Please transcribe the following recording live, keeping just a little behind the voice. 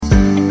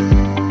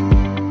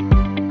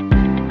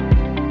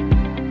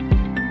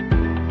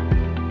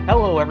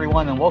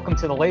everyone, and welcome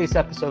to the latest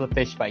episode of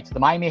Fish Bites, the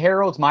Miami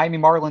Herald's Miami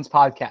Marlins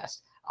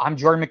podcast. I'm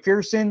Jordan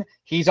McPherson.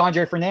 He's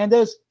Andre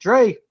Fernandez.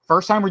 Dre,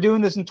 first time we're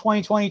doing this in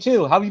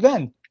 2022. How have you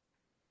been?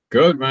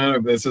 Good,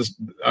 man.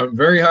 I'm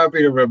very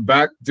happy to be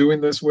back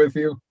doing this with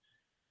you,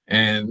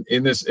 and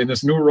in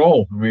this new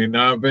role. I mean,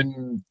 I've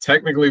been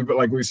technically, but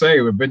like we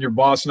say, we've been your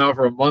boss now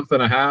for a month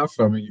and a half.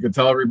 I mean, you can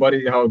tell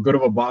everybody how good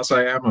of a boss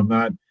I am. I'm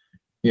not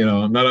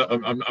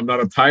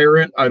a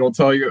tyrant. I don't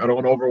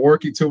want to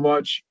overwork you too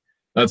much.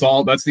 That's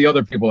the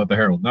other people at the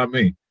Herald, not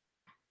me.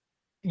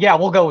 Yeah,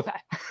 we'll go with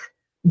that.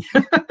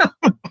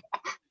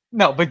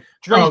 No, but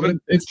Dre's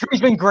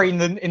been great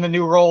in the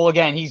new role.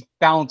 Again, he's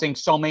balancing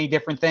so many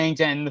different things,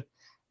 and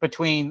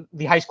between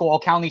the high school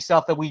all-county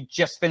stuff that we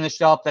just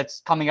finished up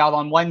that's coming out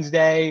on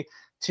Wednesday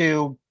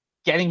to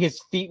getting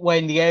his feet wet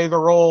in the editor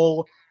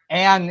role,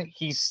 and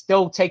he's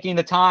still taking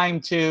the time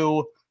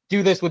to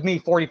do this with me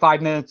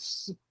 45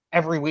 minutes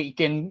every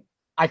week, and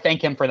I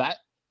thank him for that.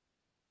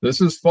 This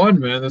is fun,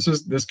 man.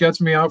 This gets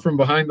me out from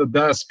behind the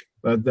desk.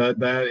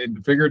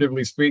 That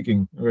figuratively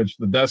speaking, which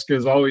the desk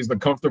is always the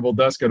comfortable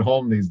desk at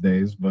home these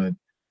days. But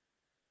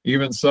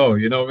even so,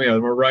 you know me,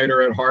 I'm a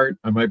writer at heart.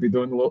 I might be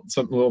doing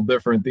something a little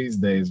different these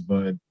days,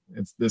 but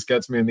this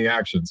gets me in the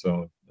action.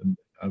 So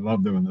I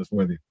love doing this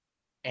with you.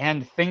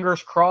 And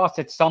fingers crossed,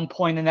 at some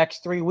point in the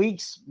next 3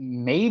 weeks,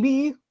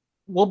 maybe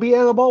we'll be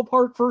at a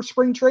ballpark for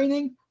spring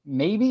training.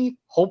 Maybe,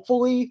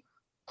 hopefully,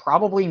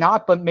 probably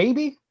not, but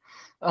maybe.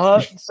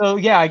 So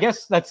yeah, I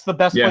guess that's the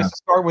best place to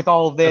start with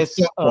all of this.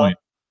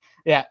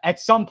 At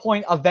some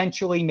point,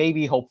 eventually,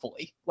 maybe,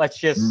 hopefully. Let's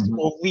just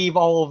we'll leave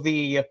all of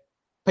the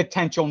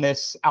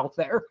potentialness out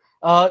there.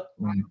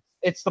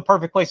 It's the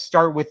perfect place to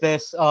start with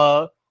this.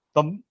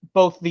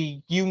 Both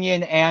the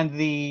union and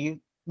the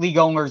league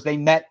owners, they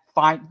met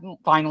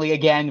finally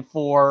again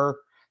for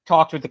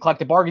talks with the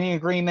collective bargaining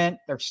agreement.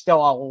 There's still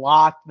a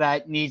lot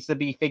that needs to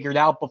be figured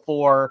out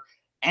before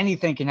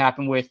anything can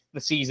happen with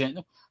the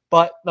season.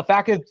 But the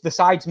fact that the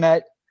sides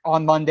met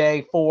on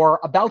Monday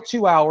for about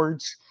 2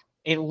 hours,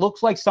 it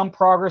looks like some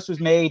progress was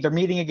made. They're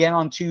meeting again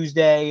on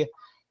Tuesday.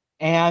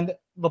 And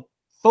the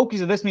focus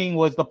of this meeting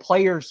was the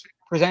players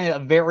presented a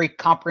very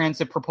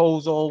comprehensive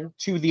proposal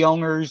to the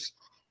owners.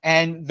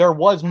 And there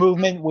was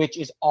movement, which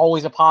is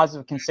always a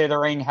positive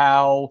considering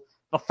how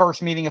the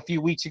first meeting a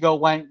few weeks ago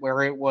went,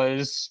 where it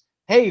was,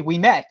 hey, we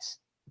met.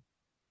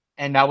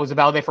 And that was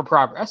about it for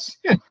progress.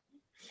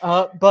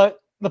 But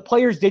the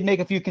players did make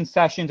a few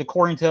concessions,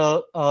 according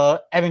to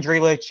Evan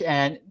Drellich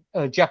and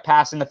Jeff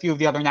Pass and a few of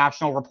the other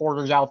national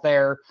reporters out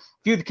there. A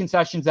few of the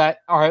concessions that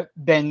are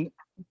been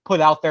put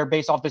out there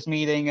based off this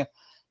meeting.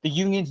 The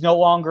union's no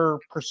longer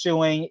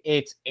pursuing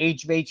its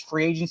age-based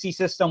free agency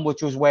system,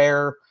 which was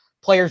where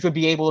players would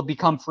be able to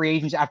become free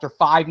agents after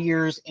 5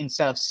 years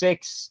instead of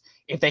 6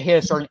 if they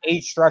hit a certain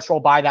age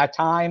threshold by that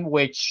time,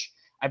 which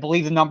I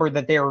believe the number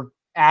that they were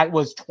at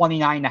was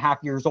 29 and a half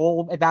years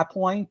old at that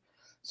point.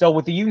 So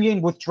with the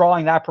union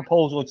withdrawing that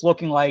proposal, it's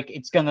looking like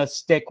it's going to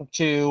stick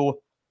to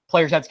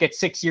players have to get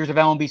 6 years of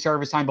LMB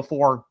service time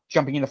before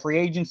jumping into free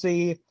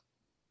agency.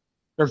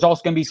 There's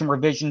also going to be some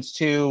revisions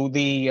to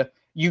the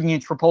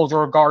union's proposal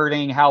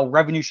regarding how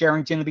revenue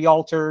sharing is going to be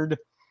altered,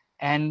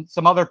 and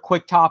some other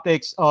quick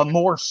topics,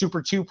 more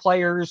Super 2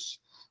 players,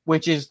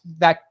 which is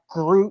that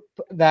group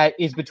that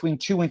is between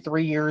 2 and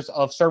 3 years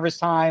of service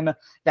time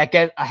that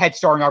get a head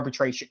start in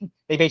arbitration.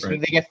 They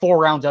get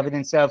 4 rounds of it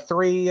instead of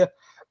 3.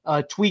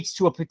 Tweaks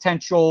to a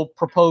potential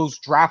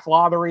proposed draft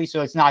lottery,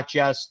 so it's not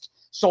just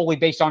solely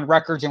based on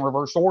records in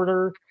reverse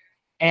order.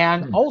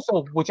 And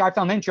also, which I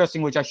found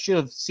interesting, which I should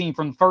have seen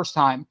from the first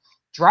time,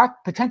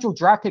 potential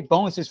draft pick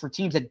bonuses for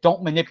teams that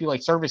don't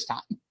manipulate service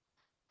time.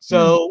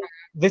 So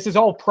this is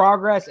all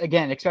progress,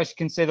 again, especially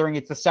considering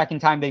it's the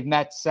second time they've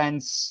met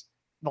since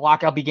the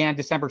lockout began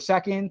December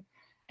 2nd.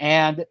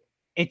 And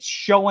it's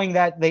showing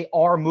that they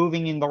are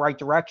moving in the right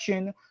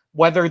direction.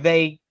 Whether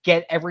they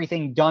get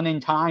everything done in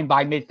time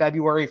by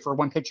mid-February for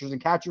when pitchers and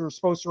catchers are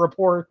supposed to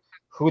report,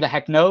 who the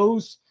heck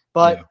knows?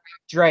 But,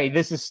 Dre,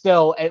 this is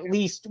still, at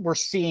least we're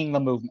seeing the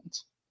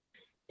movement.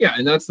 Yeah,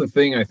 and that's the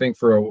thing, I think,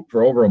 for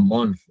over a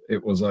month,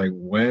 it was like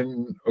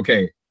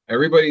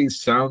everybody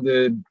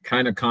sounded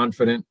kind of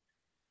confident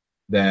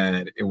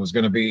that it was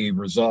going to be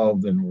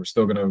resolved and we're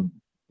still going to,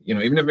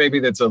 even if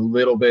maybe that's a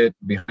little bit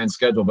behind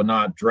schedule, but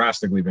not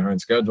drastically behind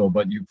schedule,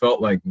 but you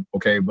felt like,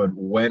 okay, but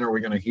when are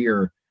we going to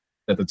hear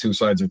that the two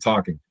sides are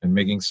talking and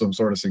making some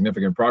sort of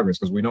significant progress?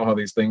 Because we know how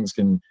these things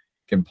can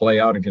play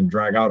out and can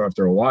drag out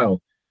after a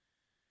while.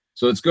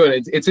 So it's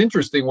good. It's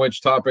interesting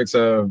which topics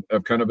have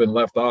kind of been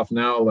left off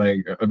now.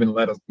 Like I've been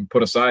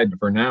put aside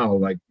for now,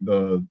 like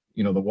the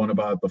one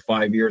about the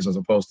 5 years as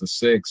opposed to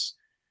 6.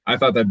 I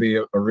thought that'd be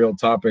a real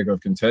topic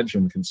of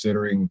contention,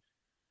 considering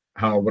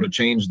what a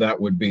change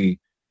that would be,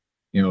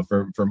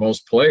 for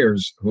most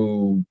players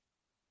who,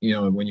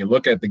 when you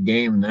look at the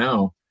game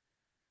now,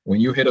 when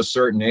you hit a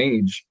certain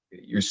age,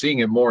 you're seeing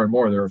it more and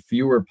more. There are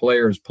fewer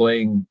players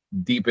playing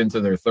deep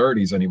into their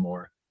 30s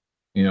anymore,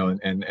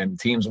 and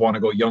teams want to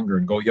go younger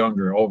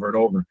over and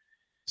over.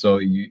 So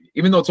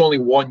even though it's only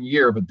 1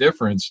 year of a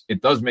difference,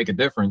 it does make a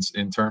difference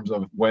in terms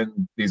of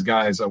when these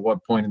guys, at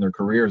what point in their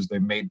careers they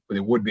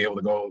would be able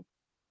to go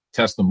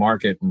test the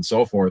market and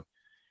so forth.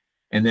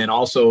 And then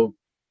also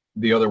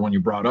the other one you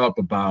brought up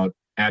about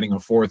adding a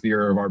 4th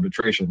year of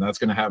arbitration, that's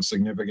going to have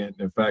significant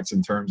effects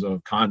in terms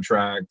of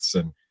contracts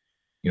and,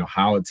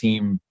 how a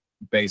team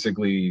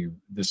basically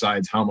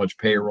decides how much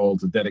payroll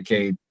to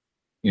dedicate,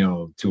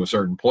 to a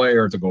certain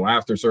player, to go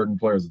after certain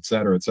players, et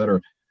cetera, et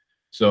cetera.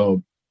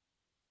 So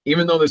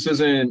even though this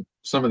isn't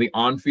some of the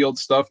on-field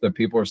stuff that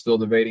people are still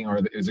debating, or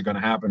is it going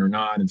to happen or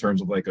not in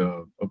terms of like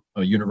a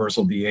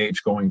universal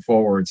DH going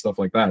forward, stuff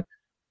like that,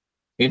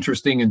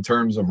 interesting in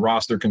terms of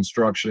roster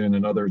construction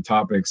and other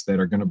topics that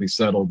are going to be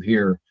settled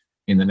here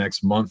in the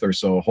next month or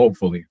so,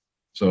 hopefully.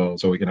 So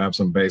we can have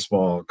some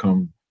baseball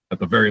come, at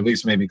the very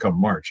least, maybe come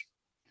March.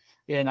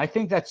 Yeah, and I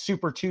think that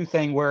Super 2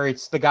 thing where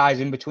it's the guys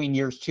in between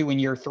years 2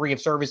 and year 3 of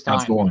service time.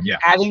 That's the one, yeah.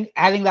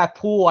 Adding that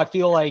pool, I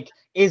feel like,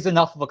 is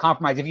enough of a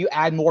compromise. If you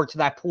add more to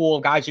that pool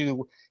of guys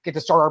who get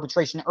to start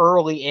arbitration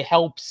early, it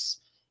helps,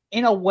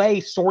 in a way,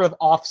 sort of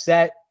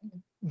offset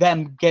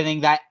them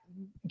getting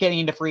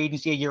into free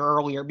agency a year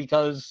earlier,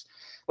 because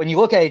when you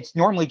look at it,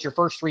 normally it's your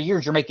first 3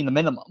 years, you're making the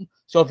minimum.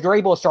 So if you're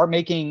able to start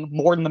making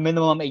more than the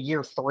minimum at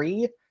year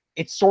 3,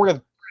 it sort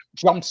of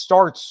jump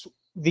starts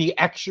the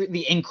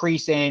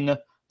increase in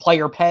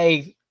player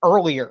pay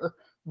earlier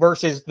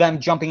versus them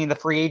jumping into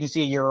free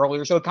agency a year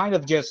earlier. So it kind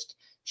of just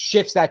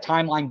shifts that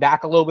timeline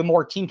back a little bit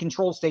more. Team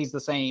control stays the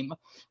same,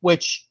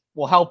 which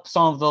will help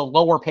some of the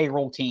lower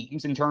payroll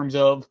teams in terms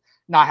of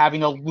not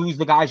having to lose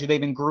the guys who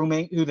they've been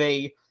grooming, who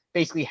they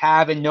basically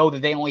have and know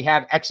that they only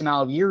have X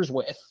amount of years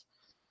with.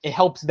 It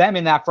helps them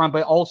in that front,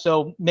 but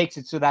also makes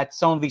it so that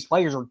some of these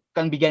players are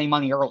going to be getting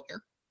money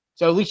earlier.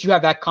 So at least you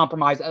have that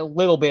compromise a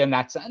little bit in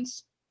that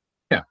sense.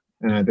 Yeah,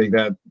 and I think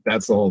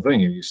that's the whole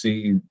thing. If you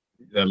see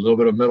that little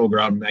bit of middle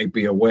ground might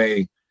be a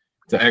way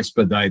to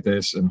expedite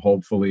this, and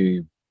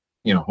hopefully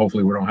we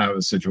don't have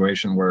a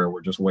situation where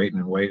we're just waiting,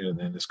 and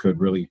then this could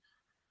really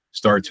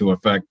start to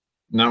affect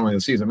not only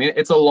the season. I mean,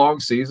 it's a long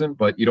season,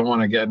 but you don't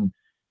want to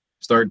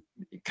start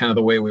kind of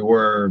the way we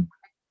were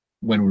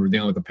when we were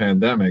dealing with the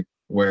pandemic,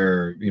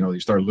 where, you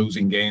start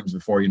losing games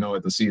before you know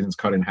it, the season's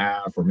cut in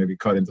half or maybe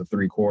cut into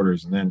 3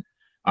 quarters. And then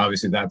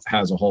obviously that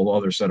has a whole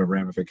other set of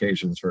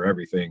ramifications for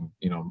everything,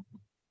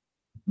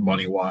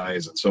 money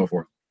wise and so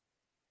forth.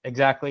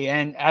 Exactly.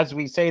 And as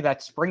we say,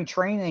 that spring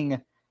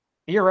training,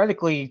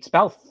 theoretically, it's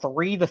about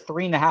 3 to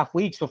 3.5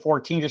 weeks before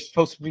teams are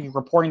supposed to be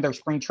reporting their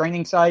spring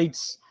training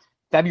sites.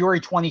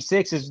 February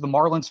 26th is the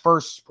Marlins'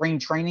 first spring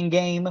training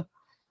game.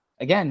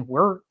 Again,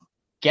 we're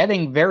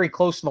getting very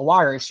close to the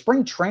wire. If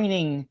spring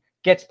training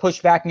gets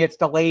pushed back and gets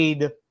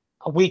delayed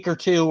a week or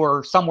 2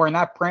 or somewhere in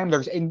that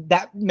parameters, and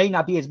that may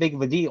not be as big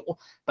of a deal.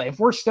 But if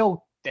we're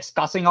still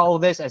discussing all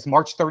of this as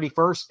March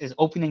 31st as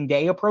opening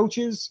day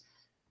approaches,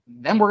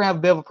 then we're going to have a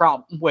bit of a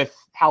problem with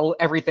how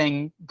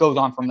everything goes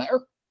on from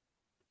there.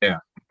 Yeah,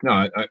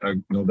 no, I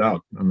no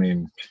doubt. I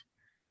mean,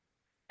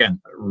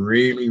 again,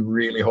 really,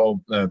 really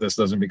hope that this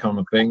doesn't become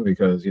a thing,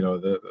 because,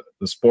 the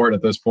sport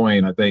at this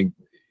point, I think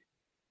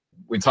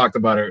we talked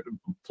about it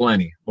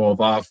plenty, both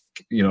off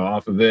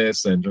of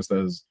this and just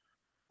as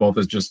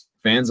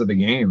fans of the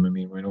game. I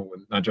mean, we know,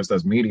 not just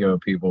as media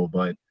people,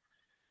 but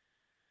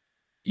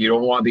you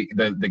don't want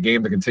the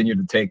game to continue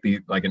to take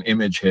an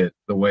image hit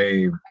the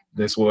way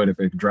this would if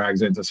it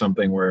drags into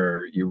something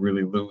where you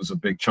really lose a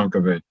big chunk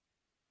of it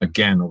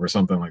again over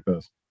something like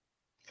this.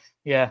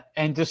 Yeah,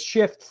 and to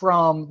shift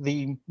from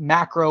the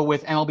macro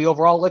with MLB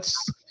overall, let's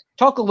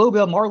talk a little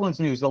bit of Marlins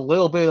news, a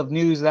little bit of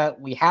news that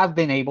we have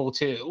been able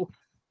to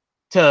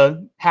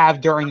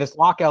have during this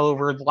lockout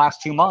over the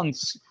last 2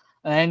 months.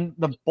 And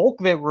the bulk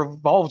of it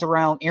revolves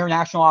around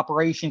international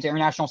operations,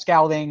 international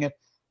scouting.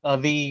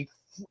 The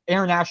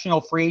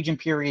international free agent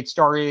period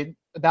started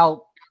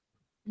about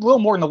a little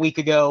more than a week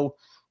ago.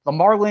 The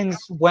Marlins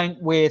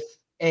went with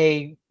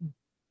a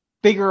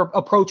bigger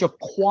approach of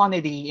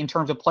quantity in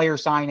terms of player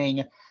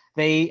signing.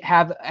 They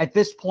have, at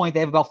this point, they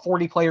have about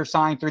 40 players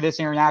signed through this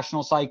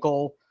international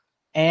cycle.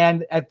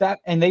 And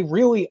they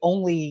really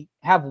only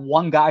have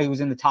one guy who's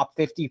in the top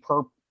 50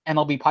 per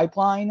MLB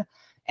pipeline.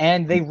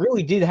 And they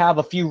really did have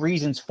a few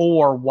reasons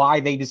for why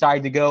they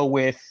decided to go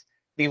with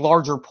the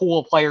larger pool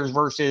of players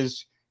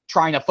versus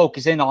trying to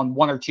focus in on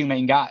 1 or 2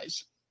 main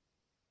guys.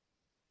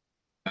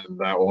 And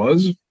that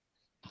was?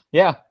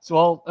 Yeah. So,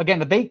 well, again,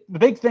 the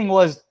big thing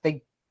was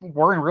they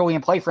weren't really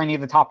in play for any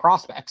of the top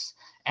prospects.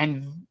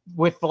 And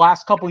with the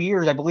last couple of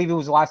years, I believe it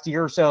was the last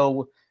year or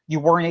so, you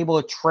weren't able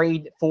to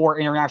trade for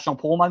international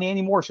pool money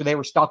anymore. So they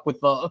were stuck with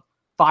the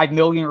 $5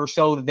 million or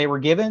so that they were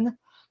given.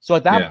 So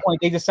at that point,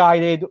 they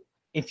decided,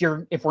 if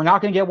we're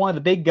not going to get one of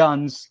the big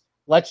guns,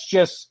 let's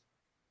just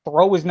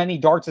throw as many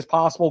darts as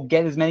possible,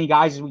 get as many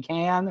guys as we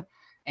can,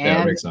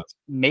 and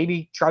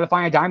maybe try to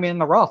find a diamond in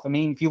the rough. I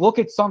mean, if you look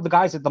at some of the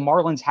guys that the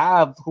Marlins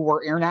have who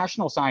were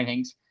international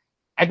signings,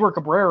 Edward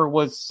Cabrera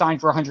was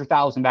signed for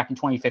 $100,000 back in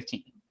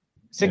 2015.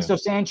 Sixto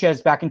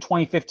Sanchez back in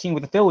 2015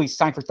 with the Phillies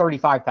signed for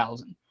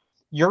 $35,000.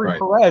 Yuri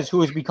Perez,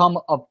 who has become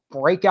a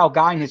breakout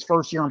guy in his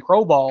first year in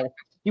pro ball,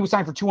 he was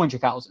signed for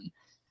 $200,000.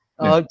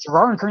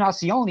 Gerard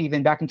Encarnacion,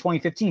 even back in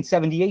 2015,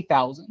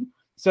 $78,000.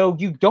 So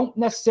you don't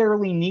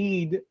necessarily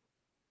need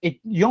it.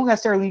 You don't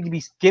necessarily need to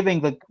be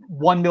giving the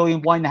 $1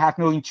 million, $1.5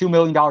 million, $2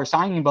 million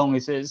signing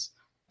bonuses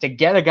to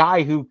get a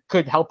guy who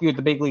could help you at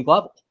the big league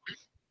level.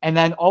 And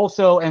then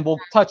also, and we'll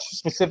touch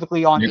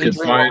specifically on Adrian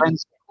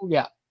Lorenzo.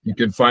 Yeah. You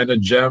could find a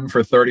gem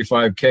for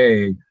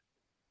 $35K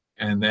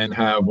and then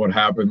have what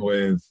happened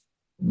with,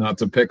 not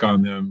to pick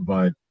on them,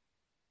 but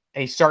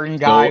a certain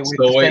guy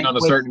still waiting on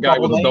a certain guy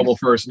with a double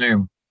first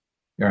name.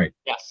 Right.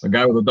 Yes. A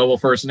guy with a double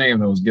first name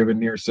that was given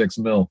near $6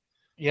 million.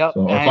 Yep.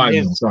 So, or $5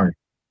 million, sorry.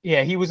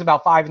 Yeah, he was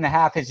about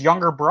 5.5. His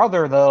younger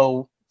brother,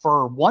 though,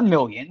 for $1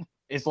 million,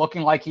 is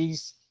looking like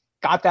he's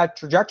got that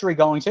trajectory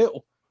going too.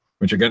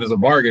 Which again is a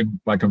bargain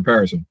by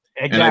comparison.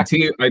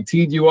 Exactly. And I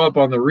teed you up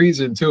on the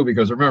reason too,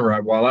 because remember,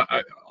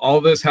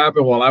 all this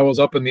happened while I was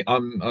up in the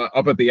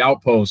up at the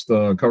outpost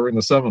covering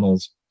the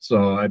Seminoles.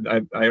 So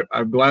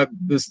I'm glad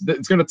it's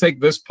going to take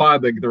this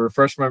pod to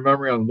refresh my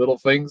memory on little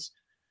things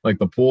like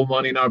the pool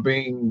money not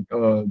being.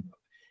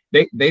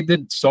 They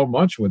did so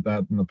much with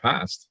that in the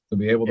past to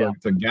be able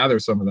to gather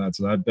some of that.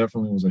 So that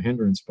definitely was a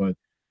hindrance. But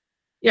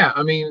yeah,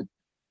 I mean,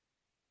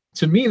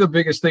 to me, the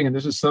biggest thing, and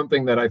this is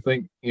something that I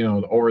think,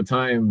 over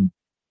time,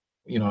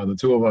 the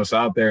two of us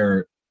out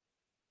there,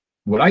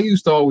 what I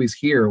used to always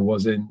hear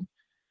was in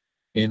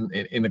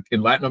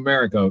Latin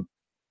America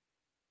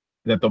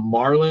that the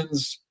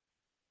Marlins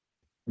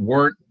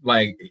weren't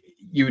like,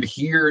 you'd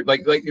hear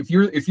like if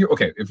you're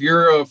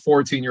a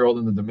 14-year-old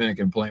in the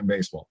Dominican playing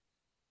baseball,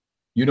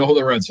 you know who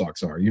the Red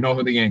Sox are, you know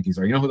who the Yankees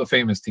are, you know who the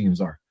famous teams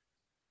are,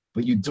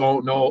 but you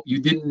didn't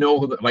know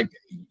who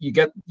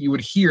you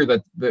would hear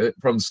that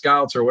from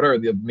scouts or whatever,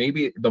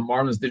 maybe the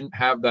Marlins didn't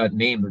have that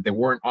name, that they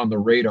weren't on the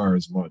radar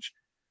as much.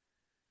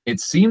 It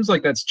seems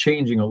like that's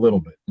changing a little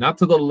bit, not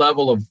to the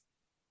level of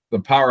the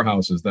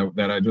powerhouses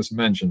that I just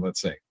mentioned, let's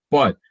say,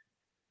 but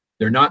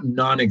they're not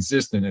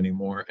non-existent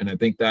anymore. And I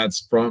think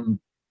that's from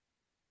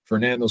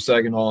Fernando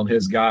Seganol and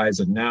his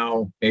guys. And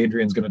now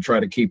Adrian's going to try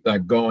to keep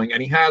that going.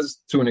 And he has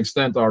to an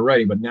extent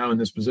already, but now in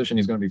this position,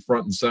 he's going to be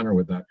front and center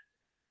with that.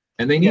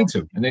 And they need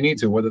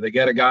to, whether they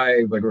get a guy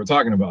like we were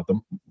talking about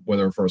them,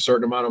 whether for a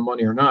certain amount of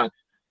money or not.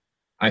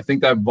 I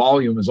think that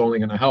volume is only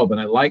going to help.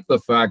 And I like the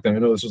fact that, I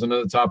know this was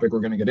another topic we're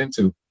going to get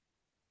into,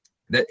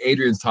 that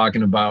Adrian's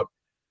talking about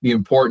the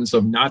importance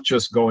of not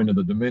just going to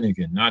the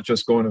Dominican, not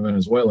just going to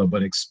Venezuela,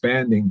 but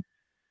expanding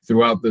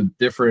throughout the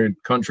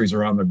different countries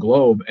around the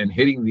globe and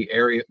hitting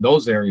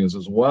those areas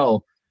as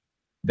well,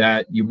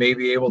 that you may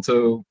be able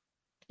to,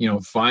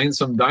 find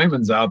some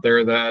diamonds out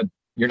there that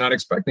you're not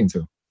expecting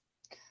to.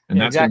 And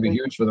that's going to be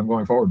huge for them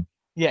going forward.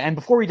 Yeah, and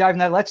before we dive in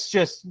that,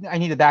 I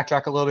need to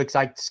backtrack a little bit because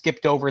I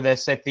skipped over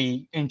this at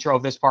the intro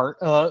of this part.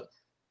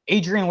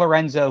 Adrian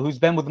Lorenzo, who's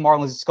been with the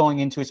Marlins, is going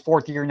into his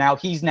 4th year now.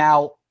 He's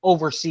now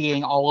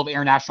overseeing all of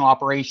international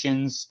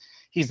operations.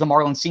 He's the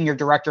Marlins Senior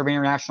Director of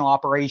International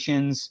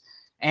Operations.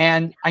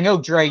 And I know,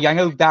 Dre,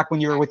 back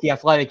when you were with The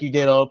Athletic, you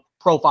did a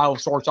profile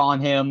of sorts on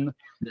him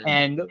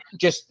and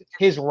just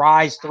his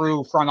rise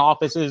through front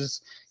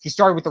offices. He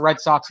started with the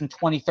Red Sox in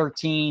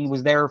 2013,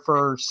 was there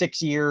for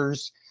 6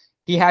 years.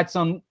 He had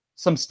some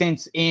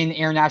stints in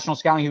international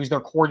scouting. He was their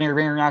coordinator of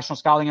international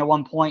scouting at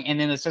one point and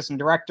then assistant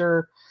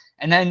director.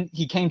 And then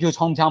he came to his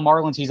hometown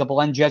Marlins. He's a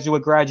Belen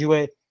Jesuit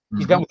graduate.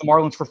 He's been with the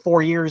Marlins for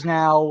 4 years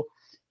now.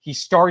 He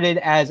started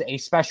as a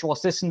special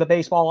assistant to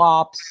baseball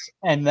ops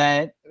and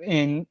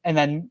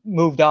then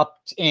moved up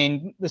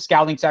in the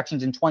scouting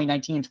sections in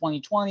 2019 and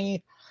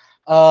 2020.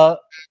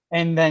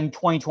 And then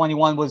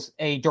 2021 was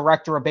a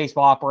director of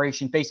baseball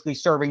operations, basically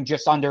serving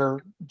just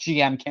under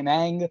GM Kim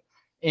Ng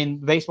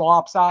in the baseball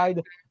ops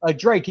side.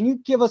 Dre, can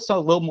you give us a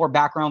little more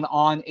background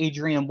on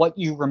Adrian and what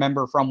you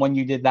remember from when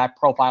you did that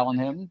profile on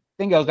him? I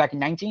think that was back in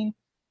 2019.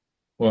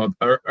 Well,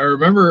 I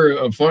remember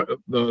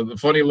the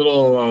funny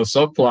little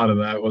subplot of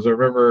that was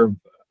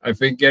I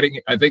think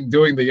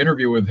doing the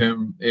interview with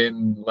him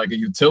in like a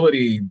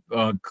utility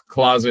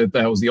closet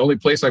that was the only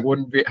place I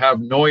wouldn't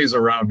have noise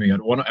around me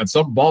at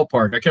some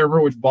ballpark. I can't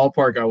remember which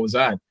ballpark I was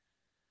at,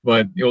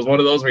 but it was one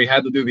of those where he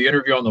had to do the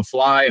interview on the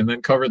fly and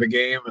then cover the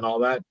game and all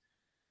that.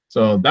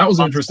 So that was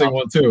an interesting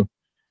one too.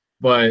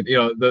 But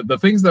the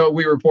things that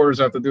we reporters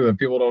have to do that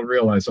people don't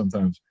realize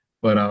sometimes.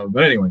 But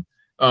anyway.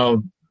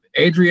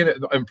 Adrian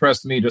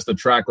impressed me, just the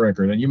track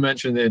record, and you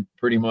mentioned it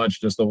pretty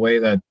much, just the way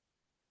that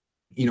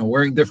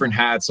wearing different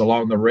hats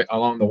along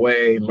the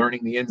way,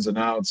 learning the ins and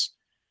outs,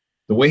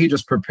 the way he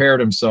just prepared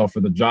himself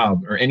for the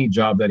job or any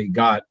job that he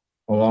got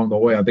along the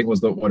way, I think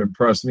was what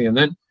impressed me. And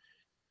then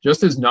just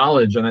his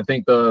knowledge, and I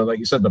think like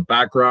you said, the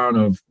background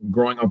of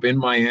growing up in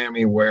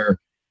Miami, where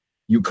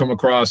you come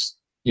across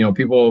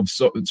people of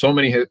so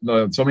many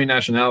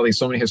nationalities,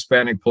 so many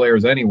Hispanic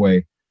players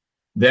anyway.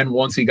 Then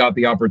once he got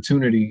the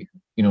opportunity,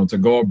 to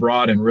go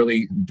abroad and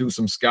really do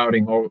some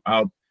scouting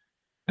out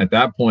at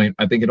that point,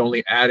 I think it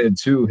only added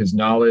to his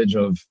knowledge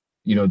of,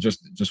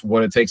 just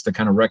what it takes to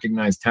kind of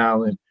recognize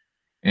talent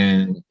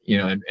and,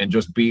 and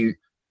just be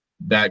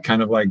that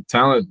kind of like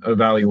talent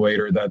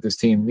evaluator that this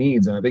team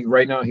needs. And I think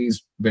right now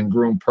he's been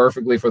groomed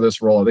perfectly for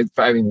this role. I think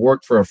having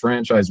worked for a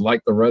franchise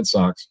like the Red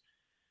Sox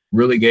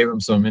really gave him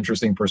some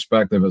interesting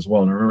perspective as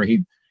well. And I remember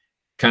he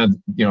kind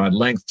of, at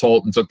length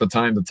told and took the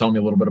time to tell me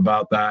a little bit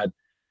about that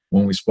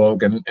when we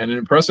spoke, and an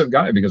impressive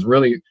guy, because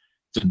really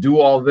to do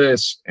all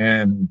this,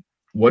 and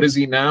what is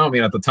he now? I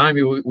mean, at the time,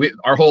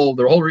 the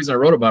whole reason I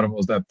wrote about him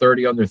was that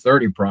 30 under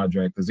 30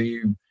 project. Is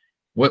he,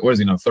 what is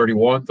he now,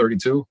 31,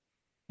 32?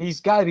 He's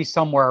got to be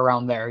somewhere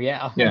around there,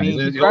 yeah. Yeah, I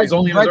mean, he's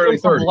only in his early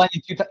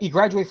 30s. He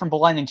graduated from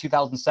Belen in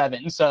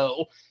 2007,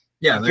 so...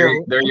 Yeah, there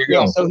you go.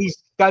 Yeah, so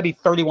he's got to be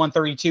 31,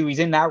 32. He's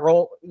in that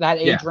role, that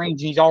age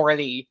range, and he's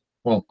already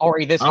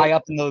this high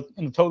up in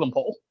the totem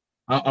pole.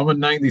 I'm a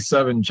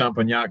 97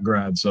 Champagnat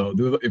grad, so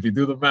if you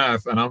do the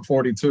math, and I'm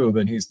 42,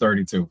 then he's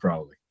 32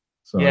 probably.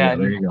 So yeah,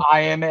 there you go.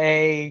 I am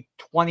a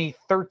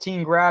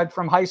 2013 grad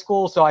from high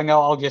school, so I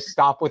know I'll just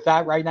stop with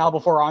that right now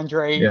before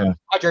Andre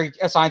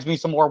assigns me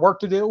some more work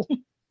to do.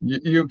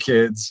 You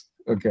kids.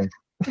 Okay.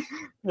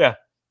 Yeah.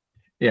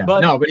 Yeah,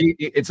 but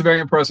it's very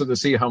impressive to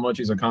see how much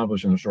he's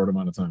accomplished in a short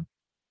amount of time.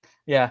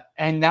 Yeah,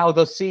 and now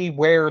they'll see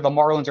where the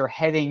Marlins are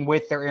heading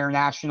with their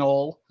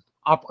international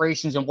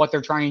operations and what they're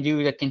trying to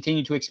do to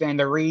continue to expand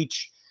their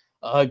reach.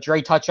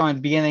 Dre touched on at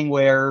the beginning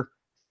where,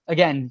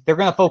 again, they're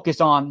going to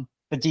focus on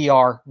the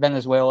DR,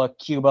 Venezuela,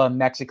 Cuba,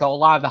 Mexico, a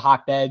lot of the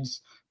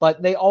hotbeds,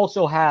 but they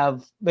also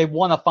they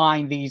want to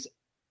find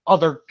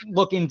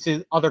look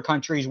into other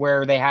countries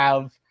where they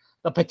have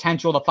the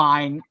potential to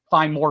find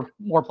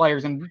more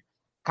players and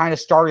kind of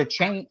start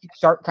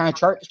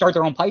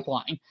their own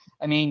pipeline.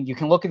 I mean, you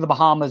can look at the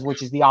Bahamas,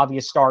 which is the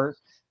obvious start.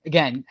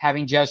 Again,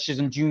 having Jazz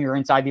Chisholm Jr.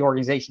 inside the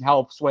organization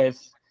helps with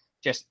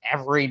just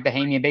every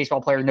Bahamian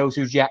baseball player knows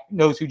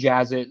who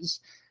Jazz is.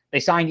 They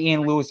signed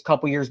Ian Lewis a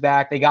couple years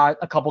back. They got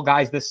a couple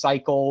guys this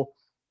cycle,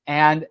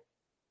 and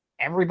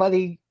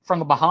everybody from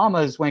the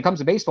Bahamas, when it comes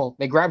to baseball,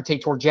 they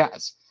gravitate toward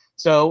Jazz.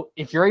 So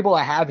if you're able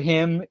to have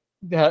him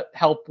to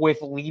help with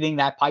leading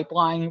that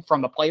pipeline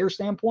from the player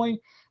standpoint,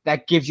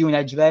 that gives you an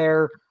edge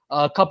there.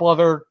 A couple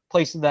other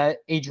places that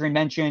Adrian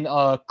mentioned,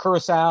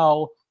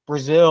 Curacao,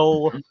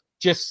 Brazil,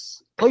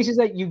 just places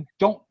that you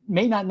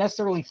may not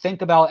necessarily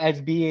think about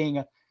as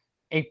being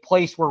a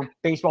place where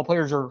baseball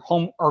players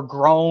are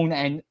grown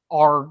and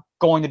are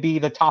going to be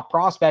the top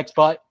prospects,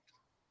 but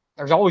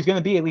there's always going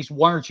to be at least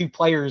one or two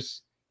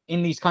players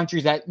in these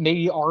countries that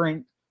maybe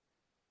aren't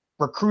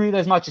recruited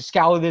as much,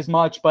 scouted as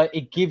much, but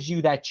it gives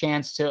you that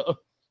chance to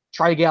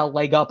try to get a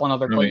leg up on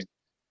other places.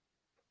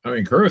 I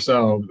mean,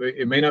 Curacao,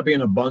 it may not be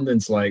in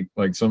abundance like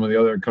some of the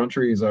other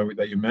countries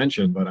that you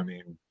mentioned, but I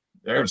mean,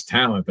 there's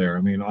talent there.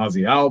 I mean,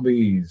 Ozzie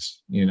Albies,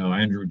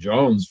 Andrew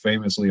Jones,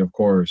 famously, of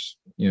course,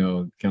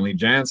 Kenley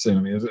Jansen. I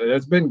mean,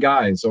 there's been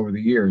guys over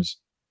the years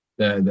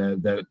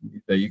that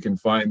you can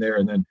find there.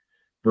 And then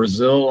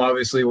Brazil,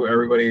 obviously,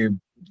 everybody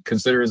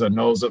considers a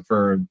nose up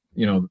for,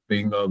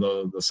 being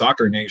the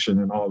soccer nation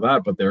and all of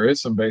that, but there is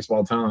some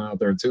baseball talent out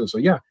there too. So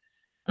yeah,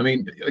 I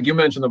mean, like you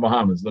mentioned the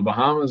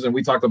Bahamas, and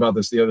we talked about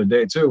this the other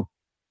day too.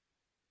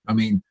 I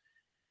mean,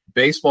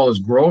 baseball is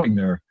growing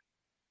there.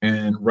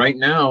 And right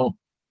now,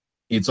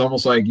 it's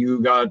almost like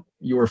you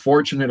were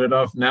fortunate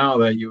enough now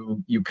that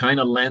you kind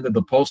of landed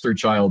the poster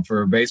child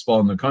for baseball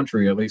in the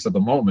country, at least at the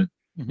moment,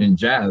 in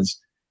Jazz.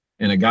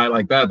 And a guy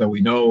like that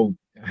we know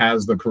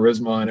has the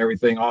charisma and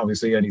everything,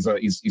 obviously, and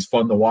he's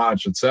fun to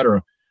watch,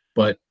 etc.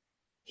 But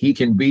he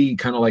can be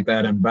kind of like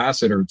that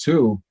ambassador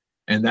too,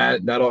 and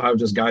that'll have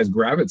just guys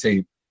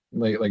gravitate,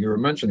 like you were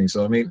mentioning.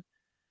 So I mean,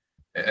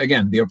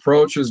 again, the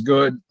approach is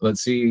good.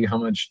 Let's see how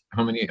much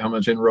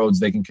inroads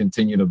they can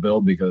continue to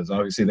build, because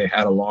obviously they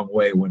had a long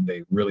way when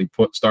they really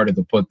started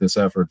to put this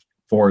effort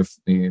forth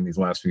in these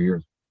last few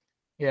years.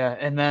 Yeah,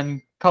 and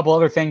then a couple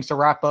other things to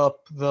wrap up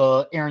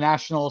the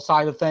international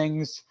side of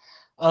things.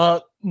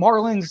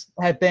 Marlins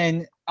have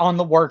been on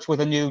the works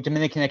with a new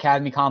Dominican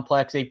Academy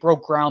complex. They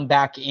broke ground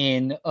back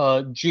in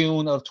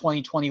June of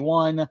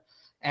 2021,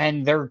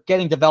 and they're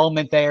getting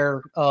development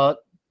there.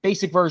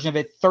 Basic version of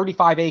it,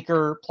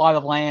 35-acre plot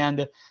of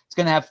land. It's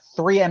going to have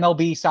 3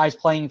 MLB-sized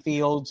playing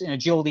fields, an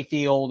agility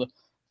field,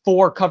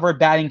 4 covered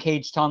batting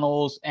cage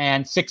tunnels,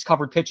 and 6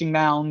 covered pitching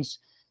mounds.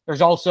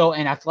 There's also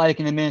an athletic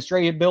and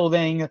administrative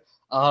building,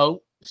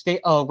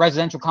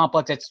 residential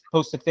complex that's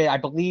supposed to fit, I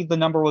believe the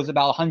number was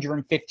about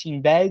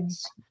 115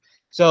 beds.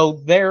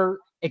 So they're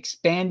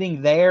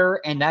expanding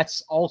there, and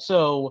that's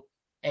also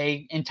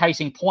a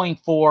enticing point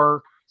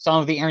for some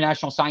of the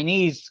international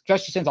signees,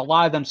 especially since a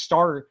lot of them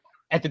start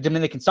at the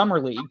Dominican Summer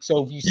League.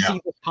 So if you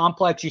see the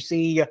complex, you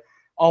see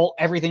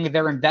everything that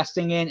they're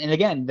investing in. And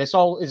again, this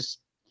all is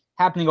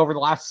happening over the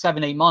last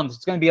 7-8 months.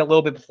 It's going to be a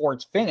little bit before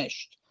it's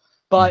finished,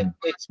 but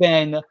it's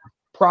been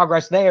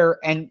progress there.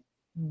 And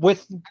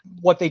with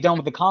what they've done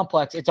with the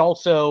complex, it's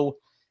also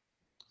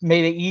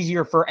made it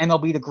easier for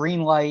MLB to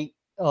greenlight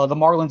the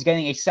Marlins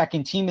getting a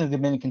second team in the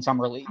Dominican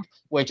Summer League,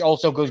 which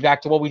also goes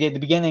back to what we did at the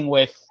beginning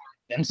with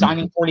them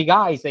signing 40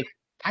 guys. They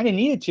kind of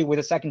needed to with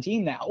a second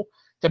team now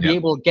to be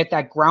able to get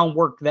that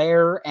groundwork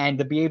there and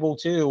to be able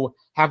to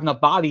have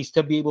enough bodies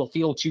to be able to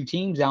field 2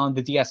 teams down in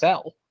the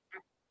DSL.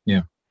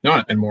 Yeah.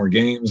 No, and more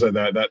games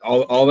that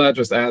all that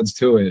just adds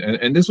to it.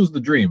 And this was the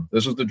dream.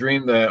 This was the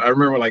dream that I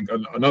remember, like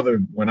another,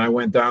 when I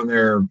went down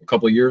there a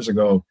couple of years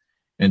ago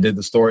and did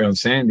the story on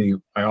Sandy,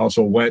 I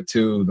also went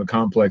to the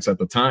complex at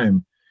the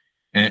time,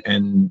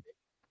 and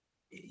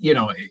you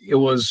know, it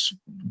was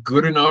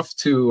good enough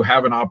to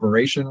have an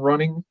operation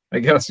running, I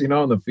guess, you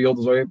know, and the field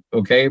was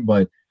okay,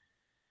 but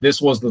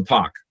this was the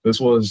talk. This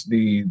was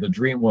the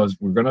dream was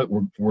we're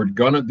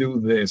gonna do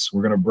this.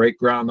 We're gonna break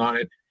ground on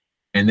it,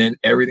 and then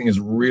everything is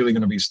really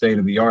gonna be state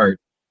of the art.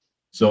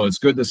 So it's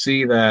good to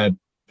see that. I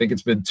think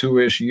it's been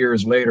 2-ish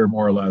years later,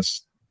 more or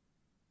less.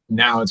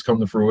 Now it's come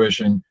to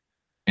fruition,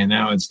 and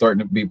now it's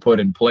starting to be put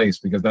in place,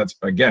 because that's,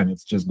 again,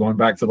 it's just going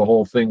back to the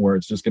whole thing where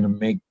it's just going to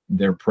make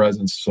their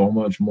presence so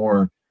much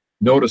more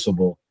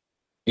noticeable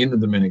in the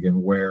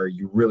Dominican, where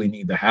you really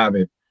need to have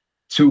it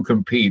to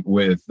compete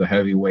with the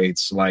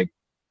heavyweights like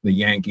the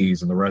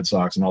Yankees and the Red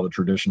Sox and all the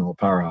traditional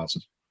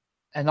powerhouses.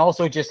 And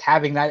also just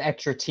having that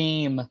extra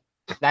team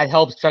that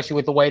helps, especially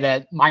with the way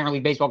that minor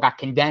league baseball got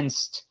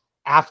condensed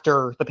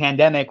after the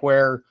pandemic,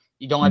 where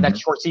you don't have that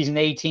short season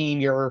A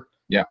team. You're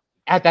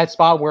at that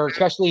spot where,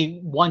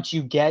 especially once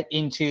you get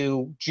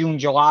into June,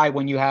 July,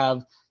 when you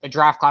have the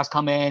draft class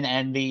come in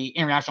and the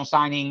international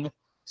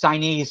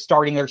signees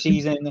starting their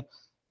season,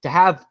 to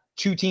have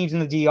two teams in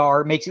the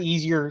DR makes it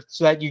easier,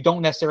 so that you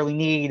don't necessarily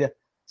need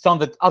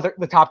some of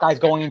the top guys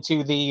going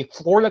into the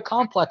Florida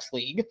Complex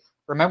League.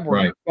 Remember,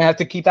 right, you have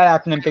to keep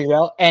that acronym figured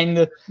out.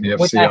 And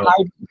with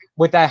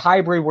that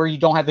hybrid where you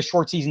don't have the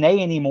short season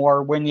A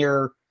anymore, when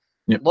you're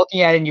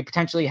looking at it and you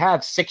potentially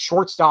have 6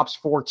 shortstops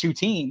for 2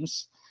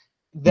 teams,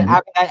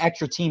 having that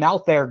extra team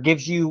out there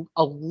gives you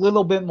a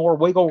little bit more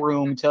wiggle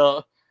room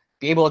to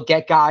be able to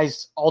get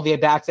guys all the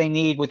at-bats they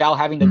need without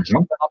having to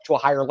jump them up to a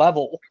higher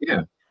level.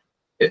 Yeah.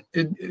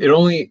 It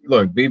only,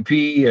 look,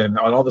 BP and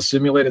all the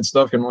simulated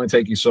stuff can only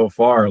take you so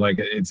far. Like,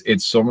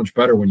 it's so much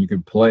better when you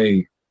could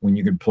play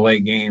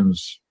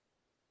games,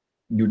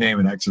 you name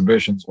it,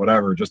 exhibitions,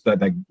 whatever, just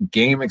that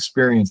game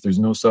experience. There's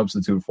no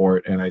substitute for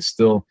it. And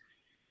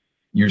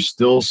you're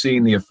still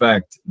seeing the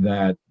effect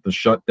that the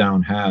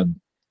shutdown had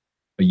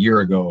a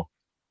year ago,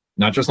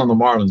 not just on the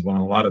Marlins, but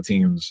on a lot of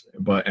teams.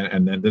 But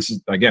and then this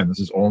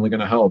is only going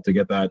to help to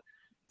get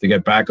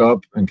back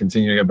up and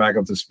continue to get back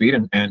up to speed,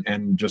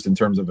 and just in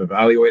terms of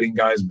evaluating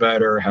guys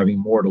better, having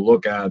more to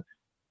look at,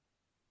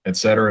 et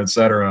cetera,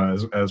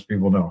 as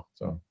people know.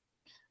 So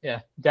yeah,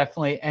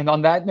 definitely. And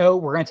on that note,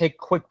 we're going to take a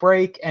quick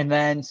break, and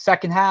then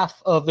second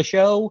half of the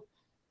show,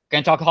 we're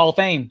going to talk Hall of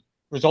Fame.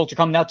 Results are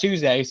coming out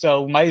Tuesday,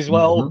 so might as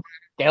well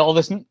get all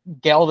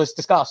this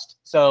discussed.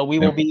 So we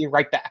will be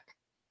right back.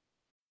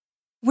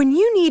 When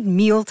you need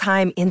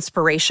mealtime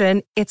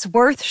inspiration, it's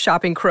worth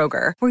shopping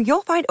Kroger, where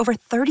you'll find over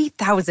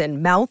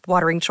 30,000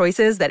 mouth-watering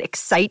choices that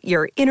excite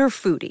your inner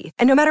foodie.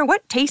 And no matter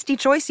what tasty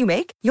choice you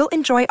make, you'll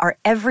enjoy our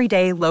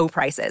everyday low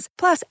prices,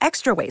 plus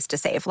extra ways to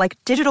save, like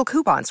digital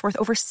coupons worth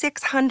over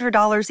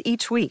 $600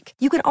 each week.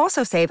 You can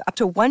also save up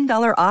to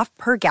 $1 off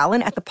per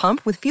gallon at the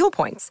pump with fuel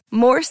points.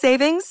 More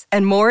savings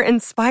and more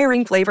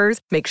inspiring flavors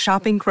make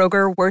shopping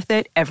Kroger worth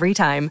it every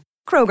time.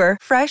 Kroger,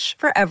 fresh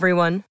for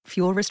everyone.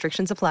 Fuel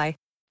restrictions apply.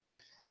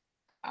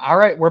 All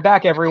right, we're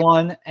back,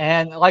 everyone.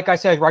 And like I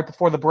said right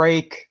before the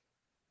break,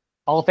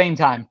 Hall of Fame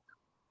time.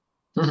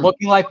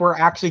 Looking like we're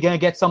actually going to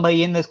get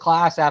somebody in this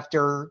class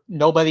after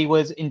nobody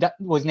was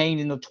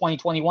named in the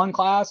 2021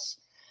 class.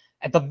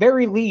 At the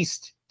very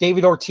least,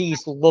 David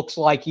Ortiz looks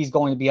like he's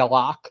going to be a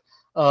lock.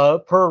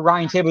 Per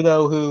Ryan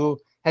Thibodeau, who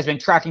has been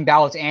tracking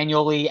ballots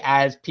annually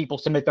as people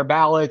submit their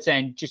ballots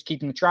and just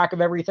keeping track of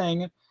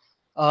everything.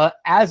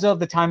 As of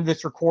the time of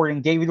this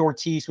recording, David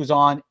Ortiz was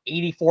on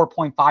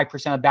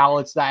 84.5% of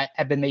ballots that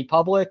have been made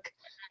public,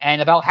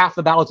 and about half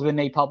the ballots have been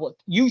made public.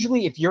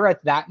 Usually, if you're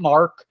at that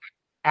mark,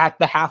 at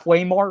the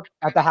halfway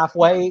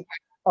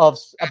of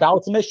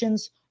ballot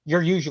submissions,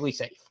 you're usually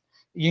safe.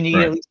 You need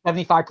at least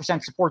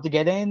 75% support to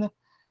get in.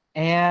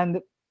 And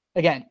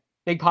again,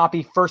 Big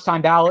Papi, first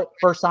time ballot.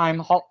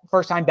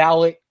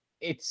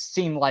 It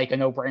seemed like a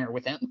no-brainer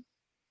with him.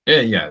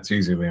 Yeah, it's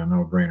easily a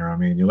no-brainer. I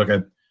mean, you look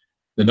at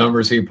the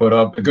numbers he put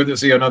up. Good to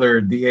see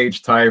another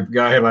DH type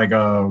guy, like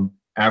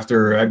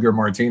after Edgar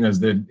Martinez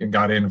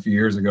got in a few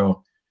years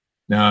ago.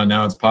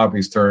 Now it's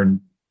Papi's turn,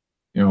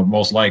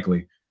 most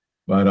likely.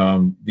 But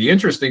the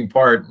interesting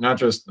part,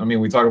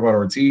 we talk about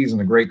Ortiz and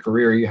the great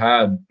career he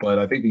had, but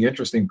I think the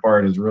interesting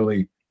part is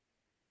really,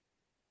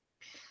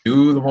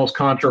 do the most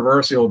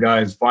controversial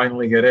guys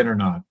finally get in or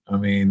not? I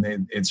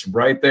mean, it's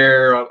right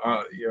there,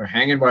 you're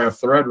hanging by a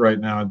thread right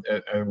now,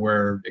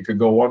 where it could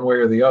go one way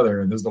or the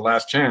other, and this is the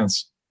last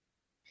chance.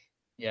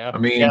 Yeah.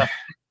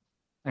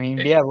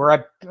 We're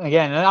at,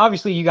 again, and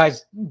obviously you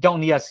guys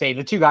don't need us to say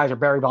the two guys are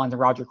Barry Bonds and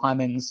Roger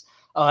Clemens.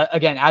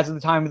 Again, as of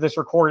the time of this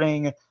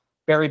recording,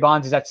 Barry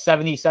Bonds is at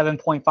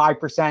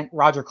 77.5%.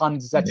 Roger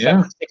Clemens is at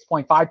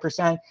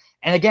 76.5%.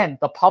 And again,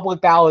 the public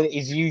ballot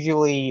is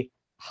usually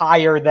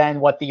higher than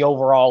what the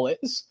overall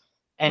is.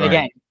 And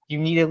again, you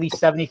need at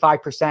least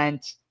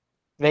 75%.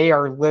 They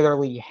are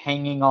literally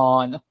hanging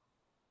on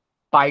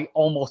by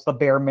almost the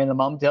bare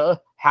minimum to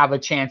have a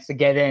chance to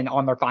get in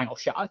on their final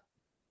shot.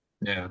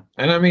 Yeah.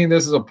 And I mean,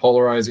 it's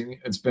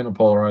been a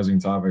polarizing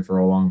topic for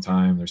a long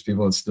time. There's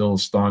people that still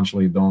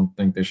staunchly don't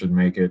think they should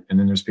make it. And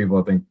then there's people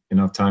that think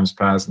enough time's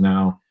passed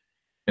now,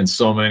 and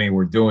so many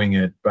were doing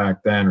it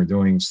back then or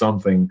doing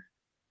something,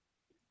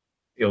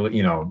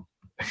 you know,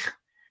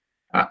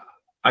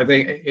 I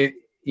think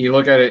you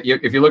look at it,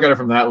 if you look at it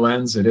from that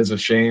lens, it is a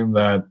shame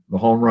that the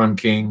home run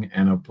king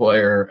and a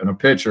player and a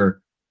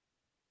pitcher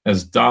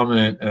as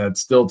dominant as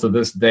still to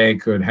this day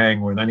could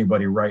hang with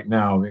anybody right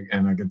now.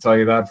 And I can tell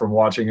you that from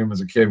watching him as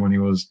a kid when he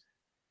was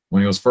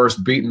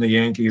first beating the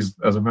Yankees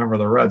as a member of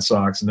the Red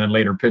Sox and then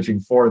later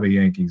pitching for the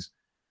Yankees.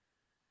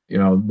 You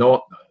know,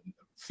 no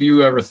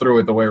few ever threw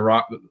it the way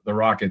the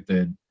Rocket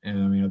did.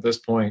 And I mean, at this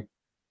point,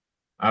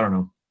 I don't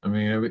know. I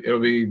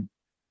mean,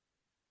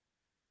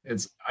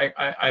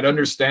 I'd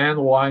understand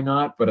why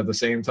not, but at the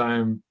same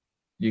time,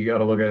 you got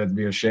to look at it to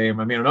be a shame.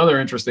 I mean, another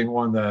interesting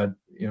one that,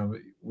 you know,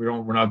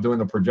 we're not doing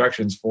the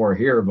projections for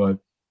here, but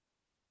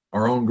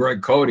our own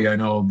Greg Cody, I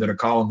know, did a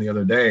column the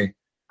other day.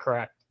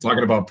 Correct.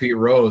 Talking about Pete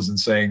Rose and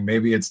saying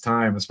maybe it's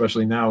time,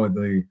 especially now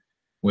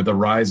with the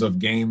rise of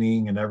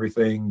gaming and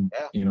everything,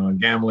 you know,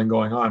 and gambling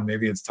going on,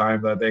 maybe it's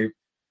time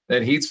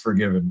that Heat's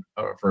forgiven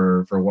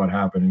for what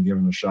happened and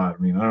given a shot.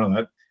 I mean, I don't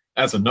know,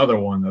 that's another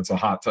one that's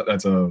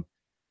that's a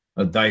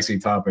dicey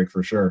topic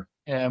for sure.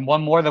 And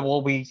one more that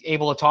we'll be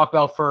able to talk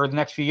about for the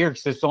next few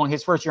years, because it's only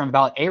his first year on the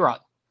ballot, A-Rod.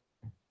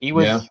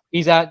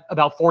 He's at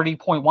about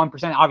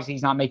 40.1%. Obviously,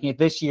 he's not making it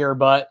this year,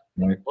 but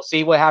we'll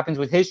see what happens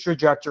with his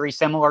trajectory,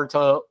 similar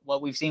to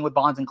what we've seen with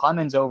Bonds and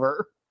Clemens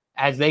over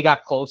as they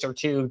got closer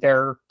to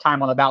their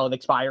time on the ballot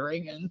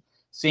expiring and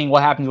seeing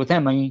what happens with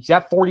him. I mean, he's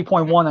at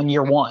 40.1 on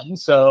year one,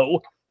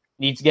 so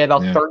needs to get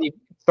about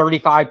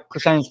 35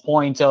 percentage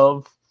points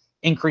of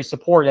increased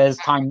support as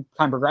time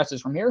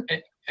progresses from here.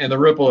 And the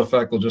ripple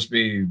effect will just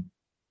be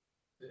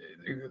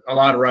a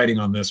lot of writing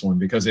on this one,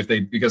 because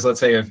let's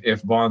say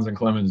if Bonds and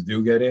Clemens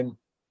do get in,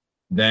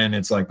 then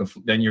it's like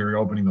then you're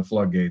opening the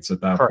floodgates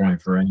at that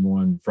point for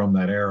anyone from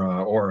that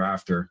era or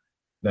after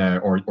that,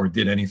 or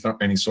did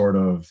any sort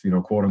of, you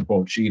know, quote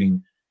unquote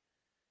cheating.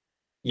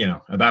 You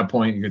know, at that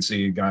point you could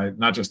see a guy,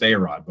 not just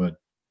A-Rod, but,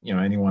 you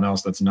know, anyone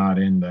else that's not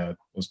in that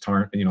was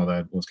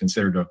that was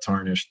considered to have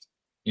tarnished,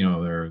 you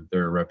know,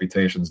 their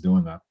reputations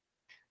doing that.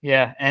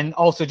 Yeah. And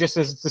also, just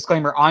as a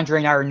disclaimer, Andre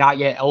and I are not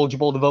yet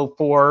eligible to vote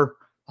for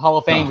Hall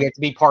of Fame. We have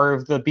to be part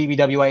of the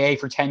BBWAA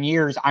for 10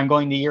 years. I'm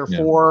going to year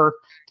 4.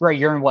 Right,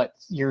 you're in what,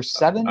 year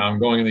 7? I'm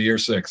going into year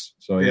 6.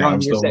 So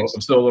I'm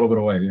still a little bit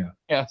away.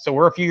 Yeah. So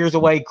we're a few years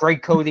away.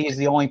 Greg Cody is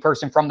the only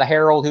person from the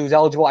Herald who's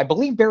eligible. I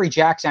believe Barry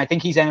Jackson, I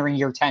think he's entering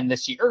year 10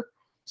 this year.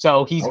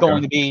 So he's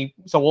going to be,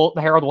 the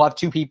Herald will have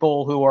 2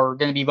 people who are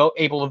going to be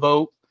able to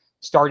vote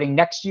starting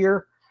next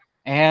year.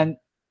 And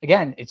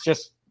again, it's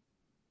just,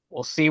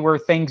 we'll see where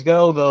things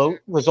go. The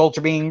results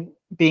are being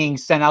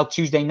sent out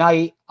Tuesday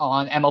night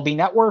on MLB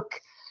Network,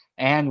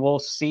 and we'll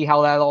see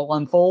how that all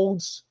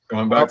unfolds.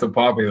 Going back to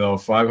Poppy, though,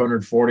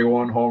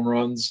 541 home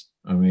runs.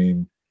 I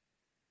mean,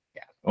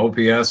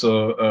 OPS,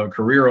 a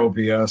career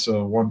OPS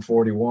of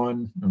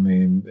 141. I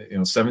mean, you know,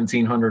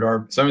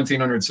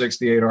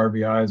 1,768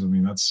 RBIs. I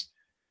mean, that's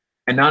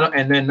and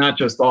then not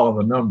just all of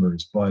the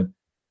numbers, but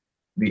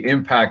the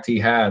impact he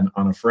had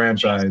on a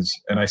franchise.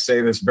 And I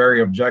say this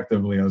very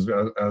objectively, as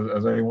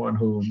anyone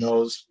who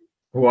knows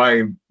who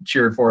I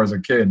cheered for as a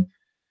kid.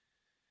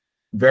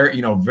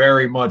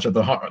 Very much at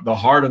the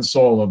heart and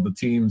soul of the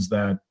teams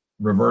that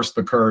reversed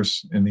the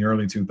curse in the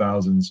early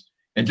 2000s,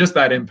 and just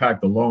that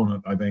impact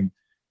alone, I think,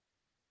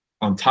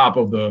 on top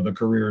of the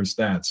career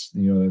stats,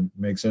 you know,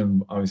 made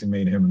him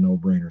a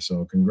no-brainer.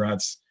 So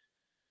congrats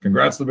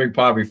to Big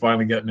Poppy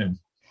finally getting in.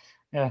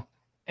 Yeah.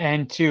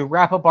 And to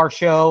wrap up our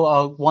show,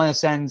 I want to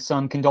send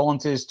some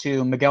condolences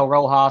to Miguel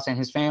Rojas and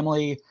his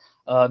family.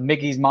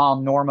 Miggy's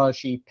mom, Norma,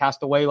 she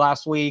passed away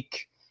last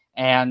week.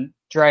 And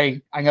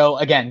Dre, I know,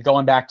 again,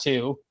 going back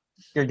to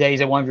your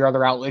days at one of your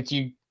other outlets,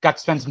 you got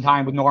to spend some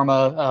time with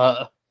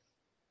Norma.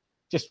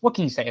 Just what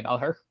can you say about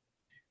her?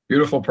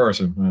 Beautiful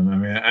person. And I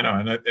mean, I know,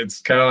 and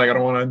it's kind of like, I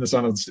don't want to end this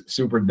on a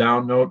super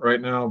down note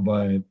right now,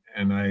 but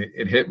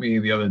it hit me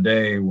the other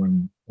day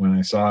when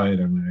I saw it,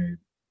 and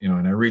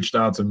I reached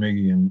out to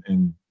Miggy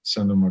and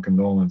sent him a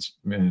condolence,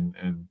 and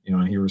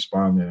he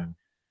responded.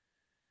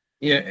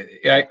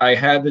 And I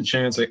had the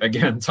chance,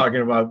 again,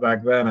 talking about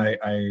back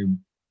then,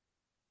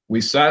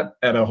 we sat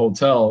at a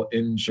hotel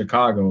in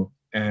Chicago,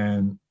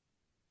 and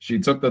she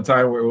took the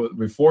time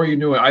before you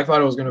knew it. I thought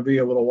it was going to be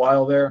a little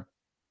while there.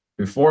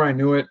 Before I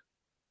knew it,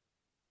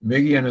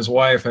 Miggy and his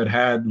wife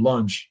had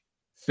lunch,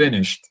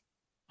 finished,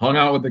 hung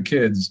out with the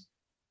kids,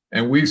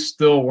 and we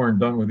still weren't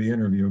done with the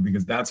interview,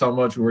 because that's how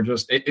much we were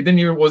just. It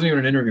wasn't even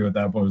an interview at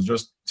that point. It was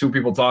just 2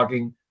 people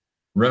talking,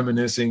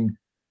 reminiscing.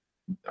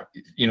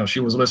 You know, she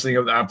was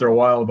listening after a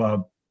while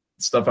about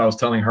stuff I was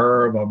telling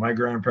her about my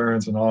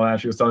grandparents and all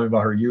that. She was telling me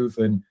about her youth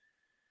in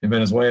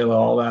Venezuela,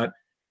 all that,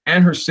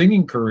 and her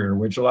singing career,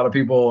 which a lot of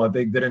people, I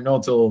think, didn't know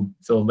till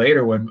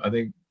later, when I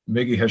think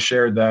Miggy has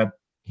shared that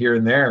here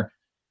and there.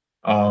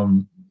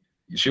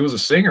 She was a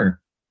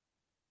singer,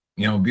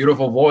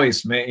 beautiful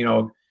voice,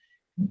 man,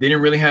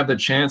 didn't really have the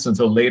chance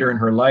until later in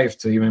her life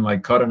to even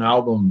like cut an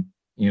album,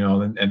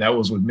 and that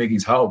was with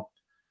Miggy's help,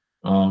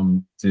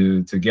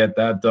 to get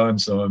that done.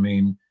 So, I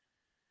mean,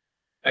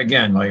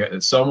 again,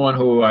 like someone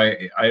who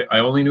I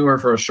only knew her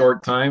for a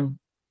short time,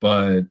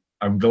 but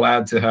I'm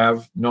glad to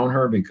have known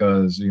her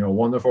because,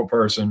 wonderful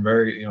person,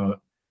 very,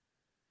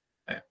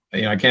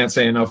 I can't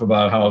say enough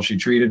about how she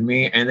treated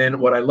me. And then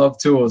what I love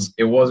too was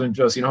it wasn't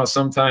just, how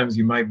sometimes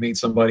you might meet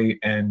somebody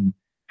and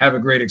have a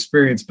great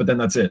experience, but then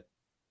that's it.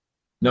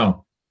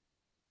 No.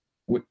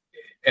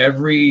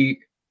 Every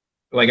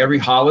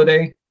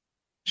holiday,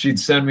 she'd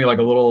send me like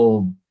a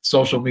little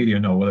social media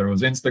note, whether it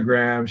was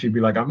Instagram, she'd be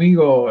like,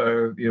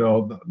 amigo,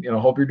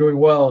 hope you're doing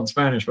well in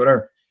Spanish,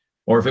 whatever.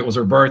 Or if it was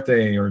her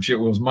birthday or it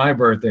was my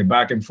birthday,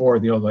 back and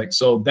forth,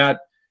 so that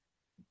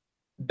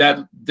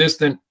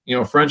distant,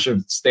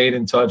 friendship stayed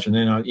in touch. And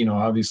then,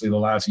 obviously the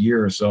last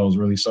year or so, I was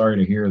really sorry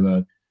to hear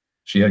that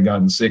she had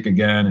gotten sick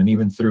again. And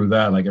even through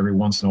that, like every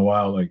once in a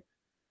while, like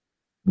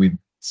we'd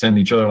send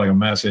each other like a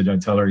message.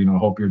 I'd tell her,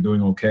 hope you're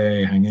doing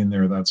okay, hang in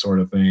there, that sort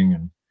of thing.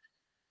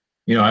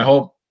 And, I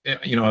hope,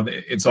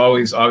 it's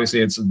always, obviously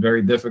it's a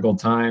very difficult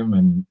time.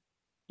 And,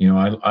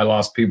 I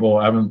lost people.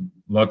 I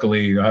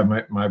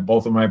have my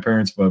both of my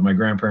parents, but my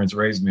grandparents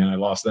raised me and I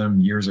lost them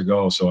years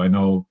ago. So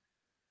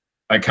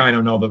I kind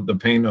of know the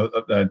pain of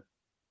that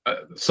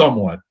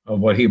somewhat of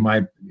what he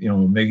might,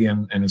 Miggy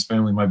and his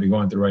family might be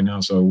going through right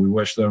now. So we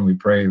wish them, we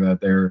pray that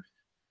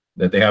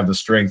they have the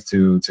strength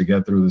to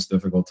get through this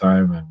difficult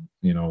time. And,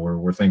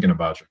 we're thinking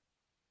about you.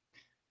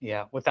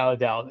 Yeah, without a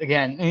doubt.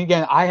 Again,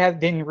 I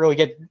didn't really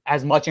get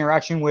as much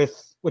interaction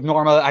with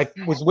Norma. I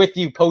was with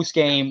you post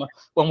game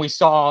when we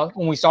saw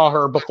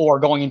her before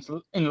going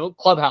into the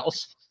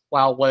clubhouse.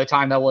 Wow, what a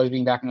time that was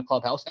being back in the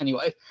clubhouse.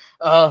 Anyway,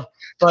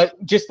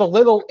 but just the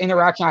little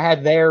interaction I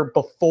had there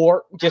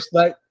before, just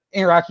that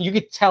interaction, you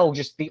could tell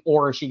just the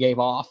aura she gave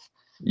off.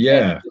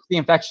 Yeah, the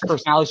infectious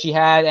personality she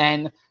had,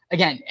 and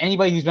again,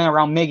 anybody who's been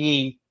around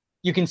Miggy,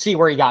 you can see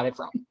where he got it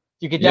from.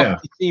 You could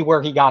definitely see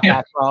where he got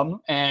that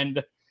from,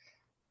 and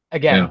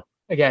again,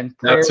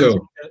 that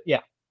too.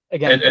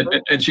 Again,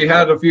 and she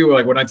had a few,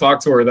 like when I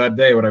talked to her that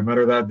day, when I met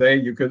her that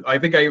day, I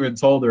think I even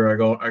told her, I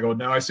go,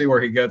 now I see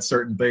where he gets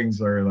certain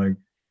things, or like,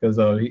 because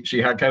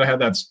she kind of had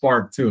that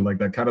spark too, like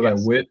that kind of that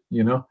wit,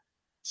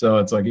 so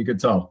it's like you could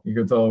tell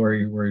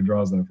where he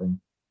draws that from.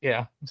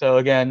 Yeah. So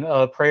again,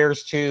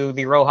 prayers to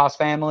the Rojas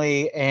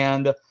family.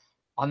 And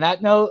on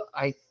that note,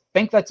 I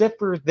think that's it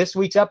for this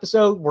week's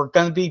episode. We're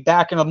going to be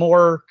back in a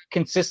more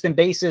consistent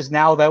basis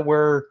now that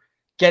we're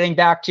getting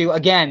back to,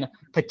 again,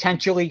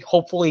 potentially,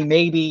 hopefully,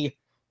 maybe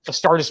the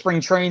start of spring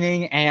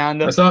training.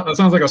 And that sounds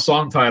like a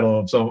song title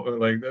of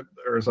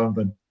or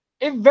something.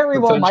 It very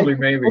well might.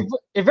 Maybe.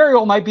 It very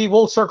well might be.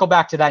 We'll circle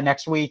back to that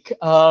next week.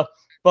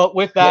 But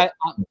with that,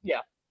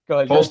 go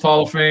ahead. Post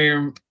Hall of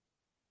Fame,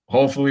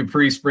 hopefully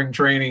pre-spring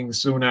training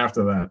soon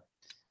after that.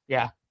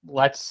 Yeah,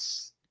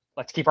 let's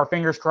keep our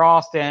fingers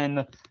crossed,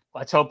 and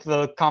let's hope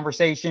the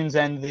conversations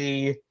and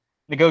the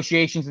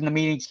negotiations and the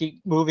meetings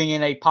keep moving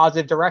in a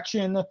positive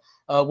direction.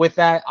 With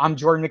that, I'm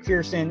Jordan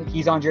McPherson.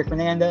 He's Andre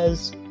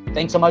Fernandez.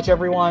 Thanks so much,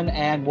 everyone,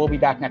 and we'll be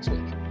back next week.